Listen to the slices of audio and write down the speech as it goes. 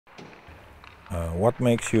What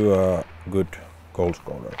makes you a good goal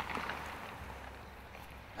scorer?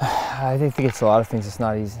 I think it's a lot of things. It's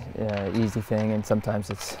not easy, easy thing, and sometimes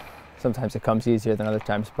it comes easier than other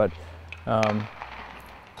times. But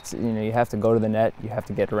you have to go to the net. You have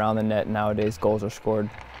to get around the net. Nowadays, goals are scored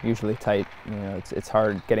usually tight. It's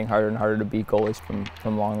hard, getting harder and harder to beat goalies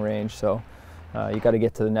from long range. So you got to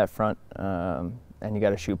get to the net front, and you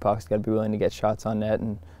got to shoot pucks. You got to be willing to get shots on net.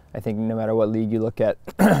 And I think no matter what league you look at,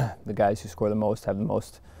 the guys who score the most have the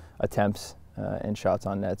most attempts and shots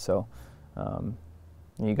on net. So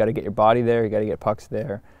you got to get your body there. You got to get pucks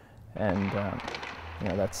there, and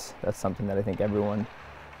that's something that I think everyone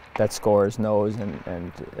that scores knows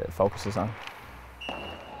and focuses on.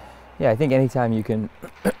 Yeah, I think anytime you can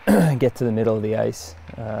get to the middle of the ice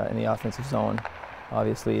in the offensive zone,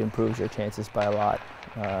 obviously improves your chances by a lot.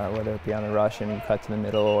 Whether it be on the rush and you cut to the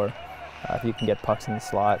middle, or if you can get pucks in the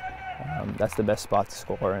slot, that's the best spot to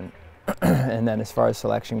score. And then as far as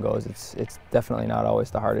selection goes, it's definitely not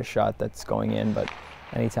always the hardest shot that's going in, but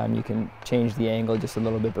anytime you can change the angle just a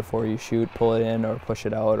little bit before you shoot, pull it in or push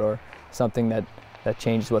it out, or something that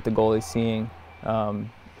changes what the goalie's seeing,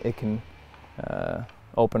 it can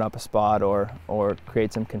open up a spot or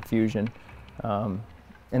create some confusion.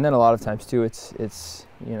 And then a lot of times too, it's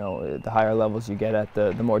the higher levels you get at,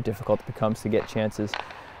 the more difficult it becomes to get chances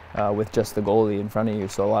with just the goalie in front of you.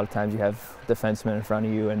 So a lot of times you have defensemen in front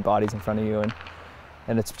of you and bodies in front of you,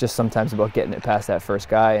 and it's just sometimes about getting it past that first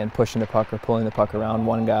guy and pushing the puck or pulling the puck around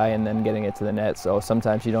one guy and then getting it to the net. So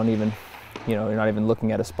sometimes you don't even, you're not even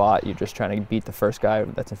looking at a spot. You're just trying to beat the first guy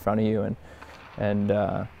that's in front of you, and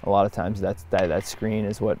a lot of times that screen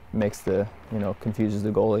is what makes confuses the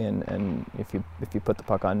goalie, and if you put the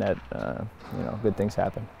puck on net, good things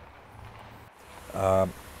happen.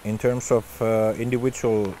 In terms of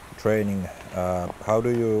individual training, how do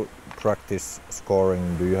you practice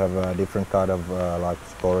scoring? Do you have a different kind of like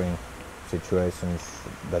scoring situations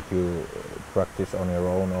that you practice on your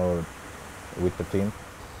own or with the team?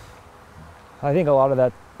 I think a lot of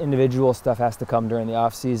that individual stuff has to come during the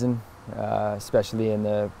off season, especially in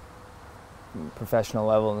the professional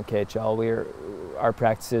level in the KHL. Our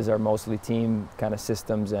practices are mostly team kind of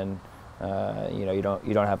systems, and you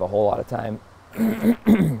don't have a whole lot of time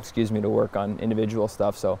excuse me, to work on individual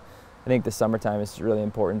stuff. So I think the summertime is really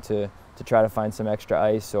important to try to find some extra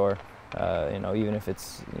ice, or even if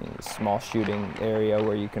it's a small shooting area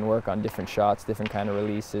where you can work on different shots, different kind of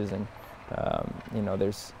releases, and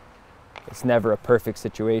it's never a perfect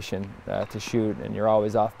situation to shoot, and you're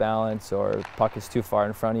always off balance, or the puck is too far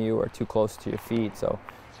in front of you or too close to your feet. So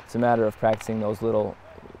it's a matter of practicing those little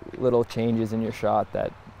changes in your shot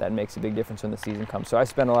that makes a big difference when the season comes. So I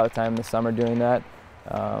spend a lot of time in the summer doing that,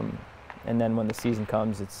 and then when the season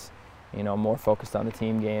comes, it's more focused on the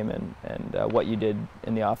team game and what you did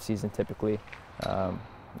in the off season. Typically, the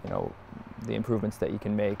improvements that you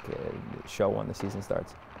can make show when the season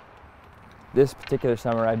starts. This particular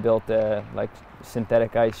summer, I built a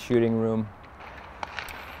synthetic ice shooting room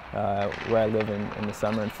where I live in the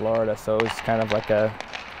summer in Florida. So it was kind of like a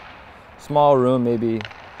small room, maybe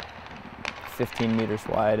 15 meters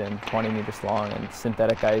wide and 20 meters long, and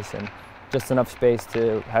synthetic ice, and just enough space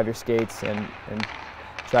to have your skates and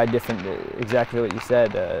try different, exactly what you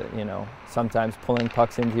said, sometimes pulling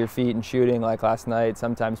pucks into your feet and shooting like last night,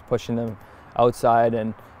 sometimes pushing them outside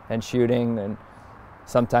and shooting, and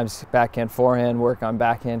sometimes backhand, forehand, work on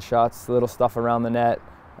backhand shots, little stuff around the net.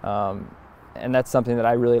 And that's something that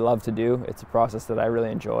I really love to do. It's a process that I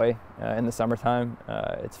really enjoy in the summertime.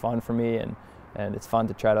 It's fun for me, and it's fun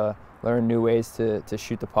to try to learn new ways to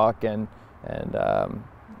shoot the puck, and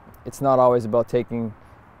it's not always about taking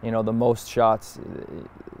the most shots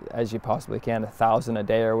as you possibly can, 1,000 a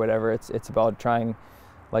day or whatever. It's about trying,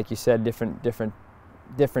 like you said, different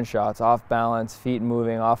shots, off balance, feet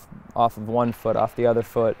moving off of one foot, off the other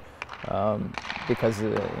foot, because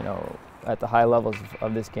at the high levels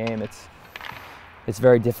of this game, it's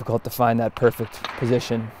very difficult to find that perfect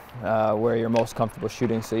position where you're most comfortable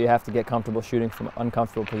shooting. So you have to get comfortable shooting from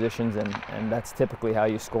uncomfortable positions, and that's typically how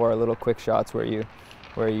you score little quick shots where you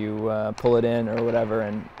pull it in or whatever,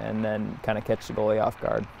 and then kind of catch the goalie off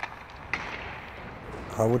guard.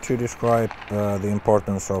 How would you describe the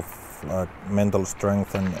importance of mental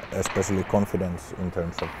strength and especially confidence in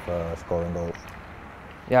terms of scoring goals?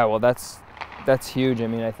 Yeah, well, that's huge. I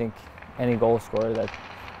mean, I think any goal scorer that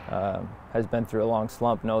has been through a long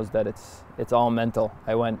slump knows that it's all mental.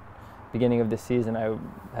 Beginning of this season, I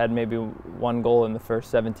had maybe one goal in the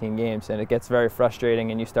first 17 games, and it gets very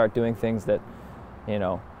frustrating, and you start doing things that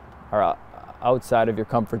are outside of your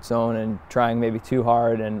comfort zone and trying maybe too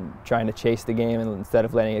hard and trying to chase the game instead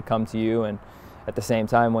of letting it come to you. And at the same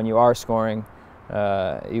time, when you are scoring,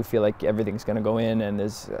 you feel like everything's going to go in, and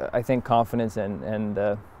there's I think confidence and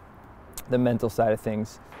the mental side of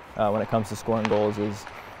things when it comes to scoring goals is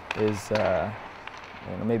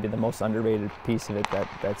you know, maybe the most underrated piece of it.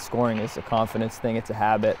 That scoring is a confidence thing. It's a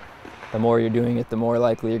habit. The more you're doing it, the more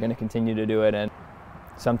likely you're going to continue to do it. And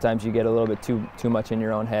sometimes you get a little bit too much in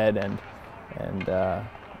your own head, and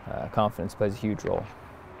confidence plays a huge role.